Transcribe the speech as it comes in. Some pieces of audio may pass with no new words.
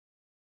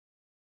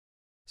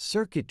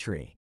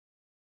Circuitry.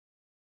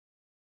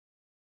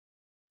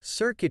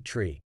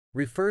 Circuitry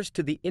refers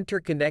to the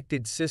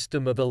interconnected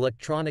system of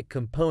electronic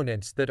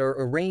components that are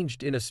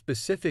arranged in a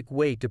specific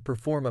way to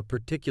perform a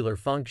particular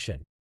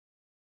function.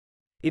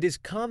 It is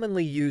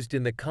commonly used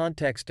in the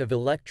context of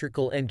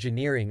electrical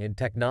engineering and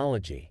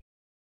technology.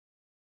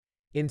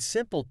 In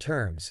simple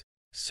terms,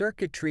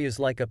 circuitry is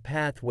like a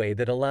pathway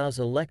that allows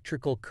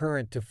electrical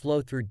current to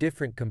flow through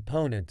different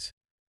components,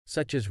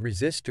 such as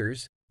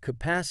resistors,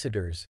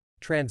 capacitors,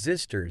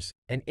 transistors,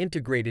 and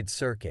integrated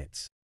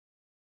circuits.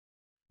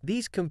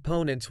 These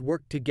components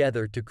work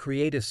together to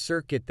create a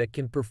circuit that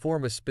can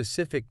perform a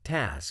specific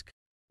task,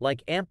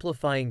 like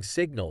amplifying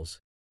signals,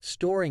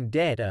 storing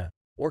data,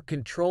 or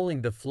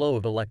controlling the flow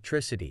of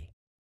electricity.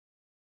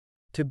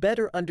 To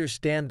better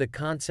understand the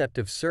concept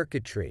of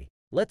circuitry,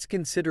 let's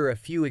consider a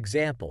few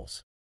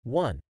examples.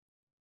 1.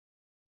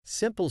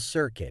 Simple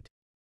circuit.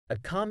 A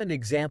common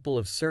example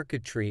of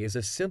circuitry is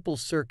a simple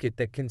circuit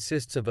that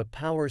consists of a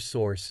power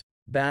source,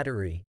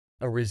 battery,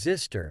 a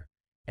resistor,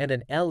 and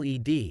an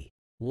LED,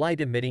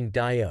 light-emitting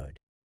diode.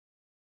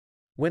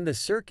 When the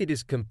circuit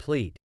is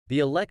complete, the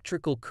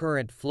electrical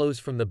current flows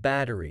from the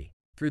battery,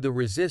 through the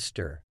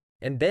resistor,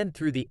 and then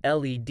through the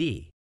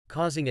LED,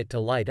 causing it to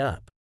light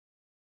up.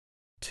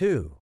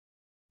 2.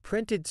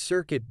 Printed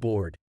circuit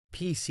board,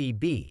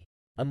 PCB.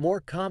 A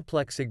more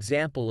complex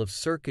example of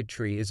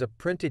circuitry is a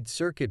printed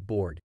circuit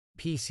board,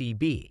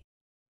 PCB.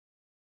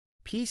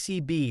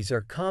 PCBs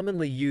are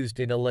commonly used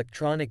in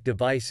electronic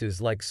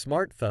devices like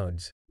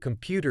smartphones,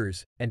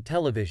 computers, and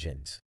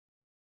televisions.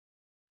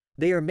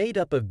 They are made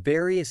up of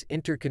various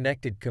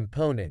interconnected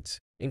components,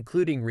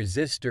 including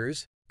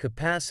resistors,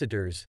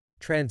 capacitors,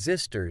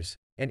 transistors,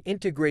 and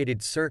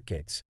integrated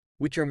circuits,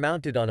 which are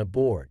mounted on a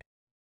board.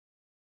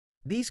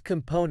 These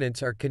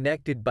components are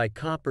connected by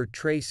copper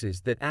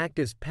traces that act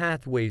as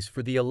pathways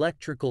for the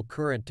electrical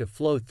current to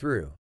flow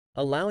through,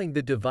 allowing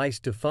the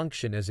device to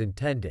function as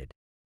intended.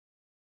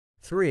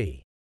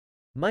 3.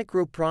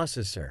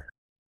 Microprocessor.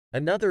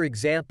 Another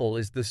example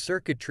is the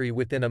circuitry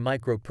within a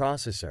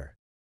microprocessor.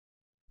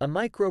 A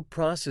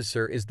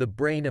microprocessor is the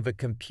brain of a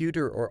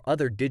computer or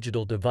other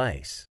digital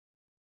device.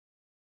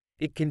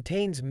 It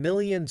contains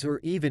millions or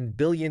even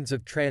billions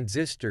of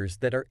transistors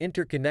that are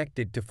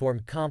interconnected to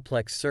form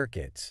complex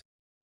circuits.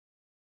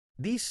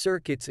 These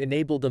circuits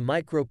enable the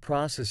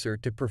microprocessor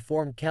to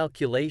perform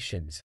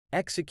calculations,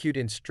 execute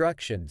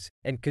instructions,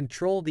 and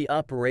control the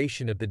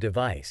operation of the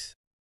device.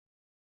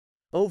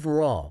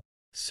 Overall,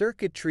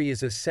 circuitry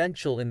is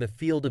essential in the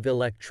field of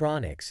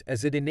electronics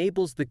as it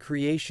enables the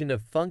creation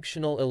of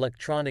functional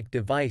electronic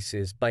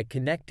devices by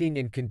connecting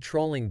and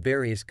controlling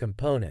various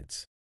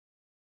components.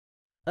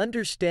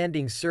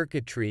 Understanding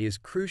circuitry is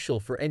crucial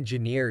for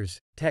engineers,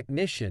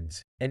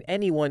 technicians, and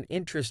anyone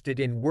interested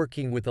in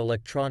working with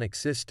electronic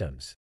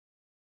systems.